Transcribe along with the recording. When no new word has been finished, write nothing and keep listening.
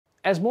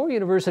As more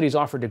universities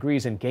offer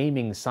degrees in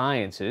gaming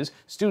sciences,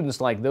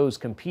 students like those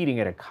competing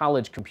at a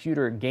college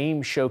computer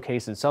game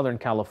showcase in Southern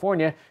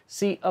California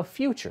see a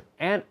future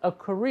and a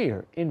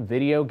career in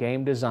video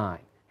game design.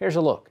 Here's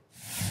a look.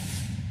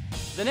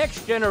 The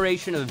next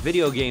generation of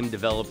video game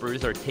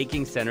developers are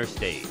taking center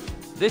stage.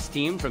 This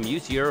team from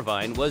UC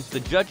Irvine was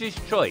the judge's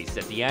choice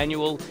at the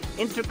annual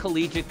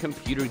Intercollegiate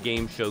Computer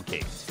Game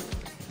Showcase.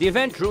 The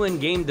event drew in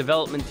game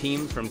development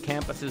teams from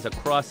campuses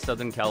across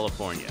Southern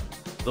California.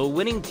 The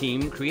winning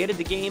team created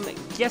the game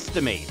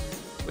Guesstimate,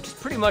 which is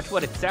pretty much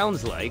what it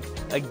sounds like,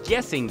 a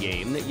guessing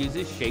game that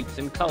uses shapes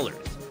and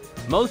colors.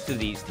 Most of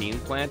these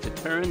teams plan to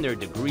turn their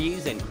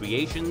degrees and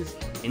creations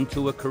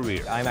into a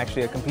career. I'm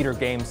actually a computer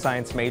game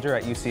science major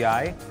at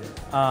UCI,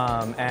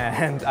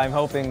 and I'm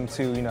hoping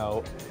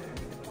to,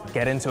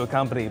 get into a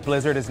company.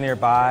 Blizzard is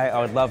nearby.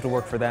 I would love to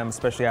work for them,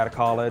 especially out of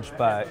college,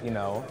 but,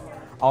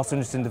 also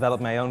interested in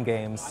developing my own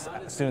games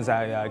as soon as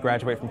I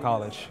graduate from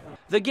college.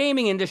 The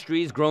gaming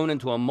industry has grown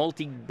into a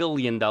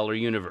multi-billion-dollar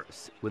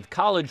universe, with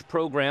college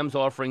programs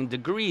offering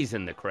degrees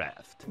in the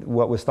craft.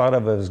 What was thought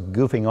of as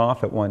goofing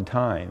off at one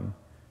time,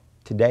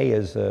 today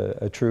is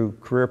a true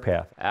career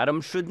path.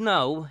 Adam should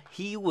know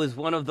he was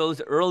one of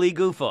those early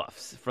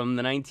goof-offs from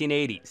the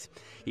 1980s.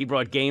 He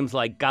brought games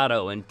like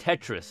Gato and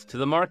Tetris to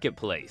the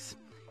marketplace.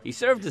 He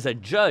served as a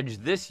judge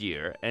this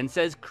year and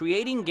says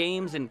creating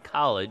games in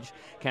college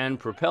can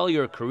propel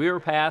your career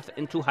path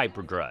into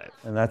hyperdrive.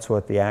 And that's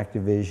what the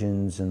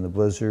Activisions and the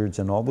Blizzards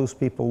and all those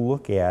people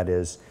look at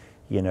is,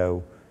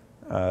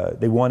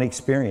 they want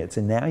experience.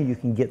 And now you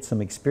can get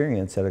some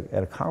experience at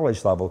a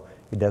college level.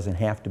 It doesn't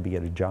have to be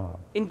at a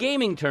job. In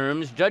gaming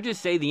terms, judges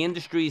say the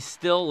industry is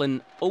still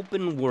an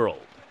open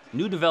world.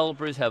 New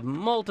developers have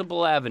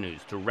multiple avenues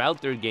to route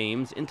their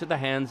games into the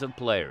hands of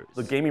players.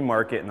 The gaming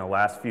market in the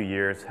last few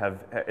years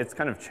it's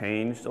kind of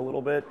changed a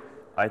little bit.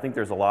 I think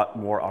there's a lot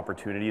more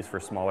opportunities for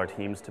smaller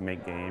teams to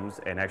make games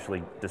and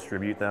actually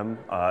distribute them,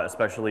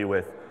 especially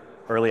with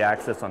early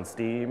access on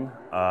Steam.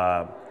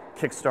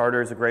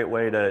 Kickstarter is a great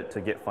way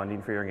to get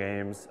funding for your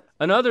games.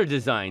 Another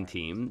design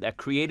team that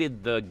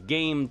created the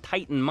game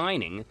Titan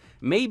Mining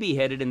may be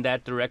headed in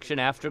that direction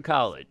after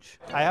college.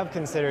 I have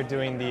considered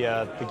doing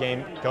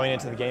going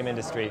into the game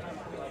industry.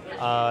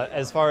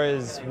 As far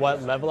as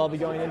what level I'll be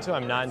going into,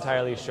 I'm not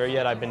entirely sure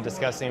yet. I've been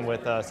discussing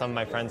with some of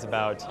my friends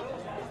about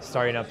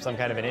starting up some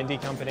kind of an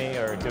indie company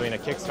or doing a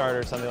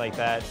Kickstarter or something like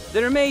that.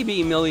 There may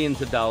be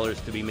millions of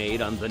dollars to be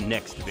made on the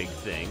next big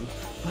thing,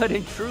 but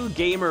in true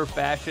gamer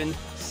fashion,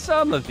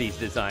 some of these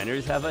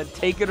designers have a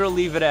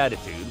take-it-or-leave-it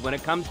attitude when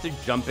it comes to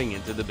jumping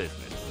into the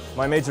business.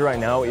 My major right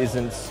now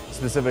isn't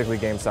specifically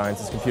game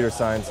science, it's computer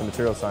science and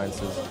material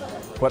sciences,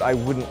 but I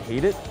wouldn't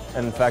hate it,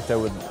 and in fact I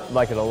would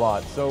like it a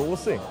lot, so we'll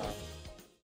see.